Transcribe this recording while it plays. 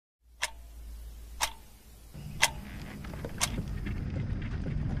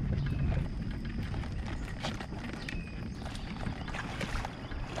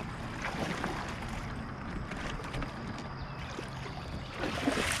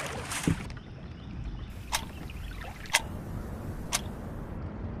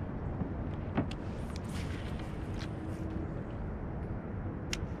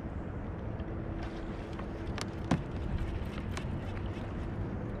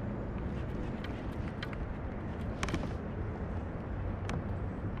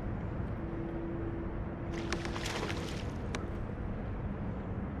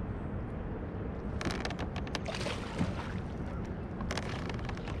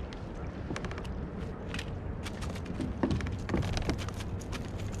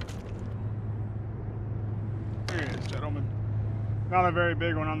Not a very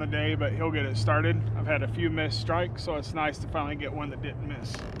big one on the day, but he'll get it started. I've had a few missed strikes, so it's nice to finally get one that didn't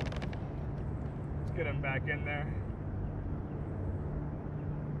miss. Let's get him back in there.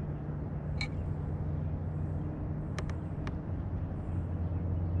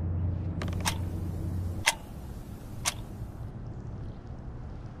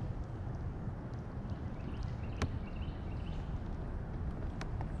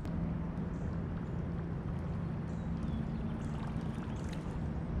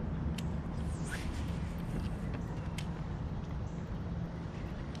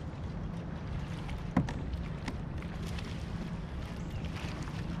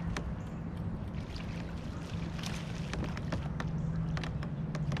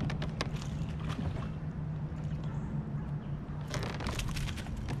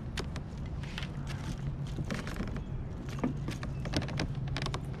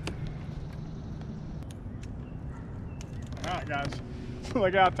 Alright guys,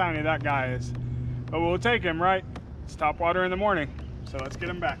 look how tiny that guy is. But we'll take him, right? It's top water in the morning, so let's get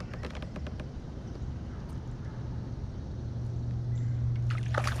him back.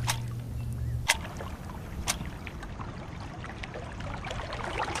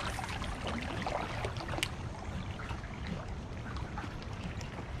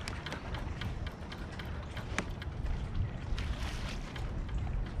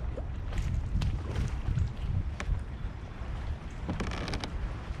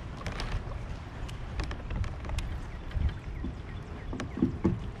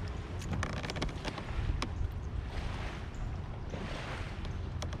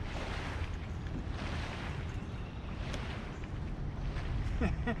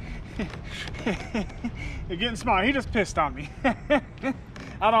 You're getting small. He just pissed on me.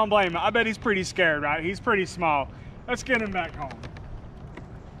 I don't blame him. I bet he's pretty scared, right? He's pretty small. Let's get him back home.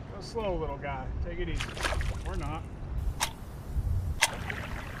 Go slow, little guy. Take it easy. Or not.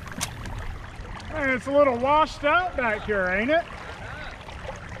 Man, it's a little washed out back here, ain't it?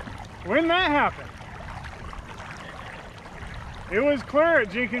 When that happened? It was clear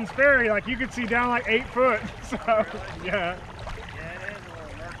at Jenkins Ferry. Like, you could see down like 8 foot. So, yeah.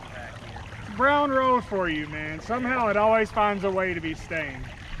 Brown road for you, man. Somehow it always finds a way to be stained.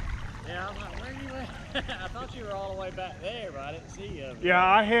 Yeah, I was like, where are you at? I thought you were all the way back there, but I didn't see you. Yeah,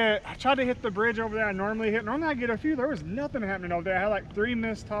 I tried to hit the bridge over there I normally hit. Normally I get a few. There was nothing happening over there. I had like 3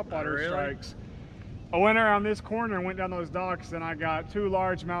 missed topwater strikes. I went around this corner and went down those docks, and I got 2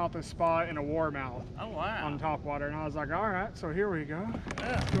 largemouth, a spot, and a warmouth. Oh, wow. On topwater, and I was like, all right, so here we go.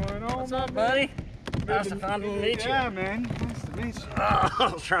 Yeah. What's going on, What's up, buddy? Nice to finally meet you. Yeah, man. Nice to meet you. Oh,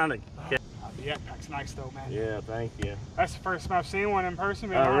 I was trying to get... The yak pack's nice though, man. Yeah, thank you. That's the first time I've seen one in person.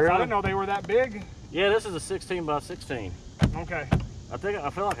 Really? I didn't know they were that big. Yeah, this is a 16 by 16. Okay. I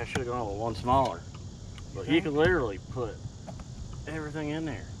feel like I should have gone with one smaller, but you could literally put everything in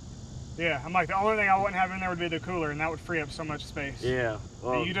there. Yeah, I'm like, the only thing I wouldn't have in there would be the cooler, and that would free up so much space. Yeah.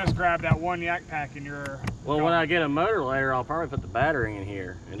 Well, you just grab that one yak pack and you're well, gone. when I get a motor later, I'll probably put the battery in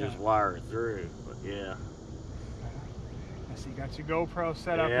here and Yeah. just wire it through. But yeah. So you got your GoPro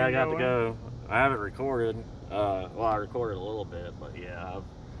set up. Yeah, I got going. to go. I haven't recorded. Well, I recorded a little bit, but yeah.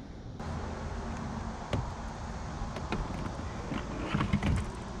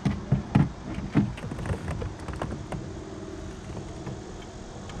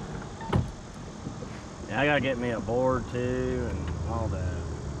 I gotta get me a board too and all that.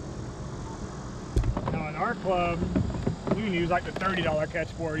 Now in our club, you can use like the $30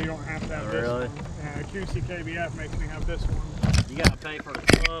 catch board. You don't have to have this Really? one. Yeah, QCKBF makes me have this one. You gotta pay for the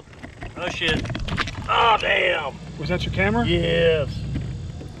club. Oh shit. Oh damn. Was that your camera? Yes.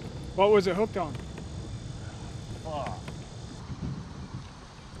 What was it hooked on? Fuck.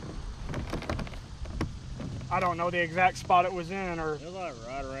 I don't know the exact spot it was in, or It was like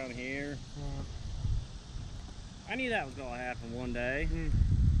right around here. I knew that was gonna happen one day.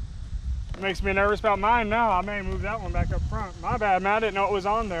 Makes me nervous about mine now. I may move that one back up front. My bad, man. I didn't know it was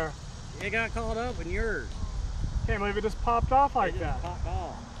on there. It got caught up in yours. Can't believe it just popped off like It just that. popped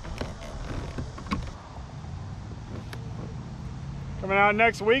off. Coming out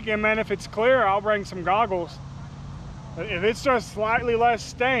next weekend, man, if it's clear, I'll bring some goggles. If it's just slightly less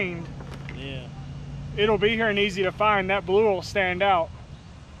stained, Yeah. it'll be here and easy to find. That blue will stand out.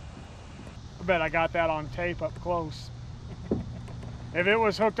 I bet I got that on tape up close. If it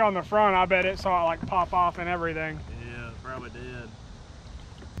was hooked on the front, I bet it saw it like pop off and everything. Yeah, it probably did.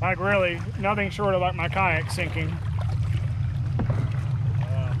 Like really, nothing short of like my kayak sinking.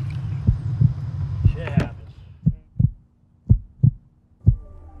 Shit happens.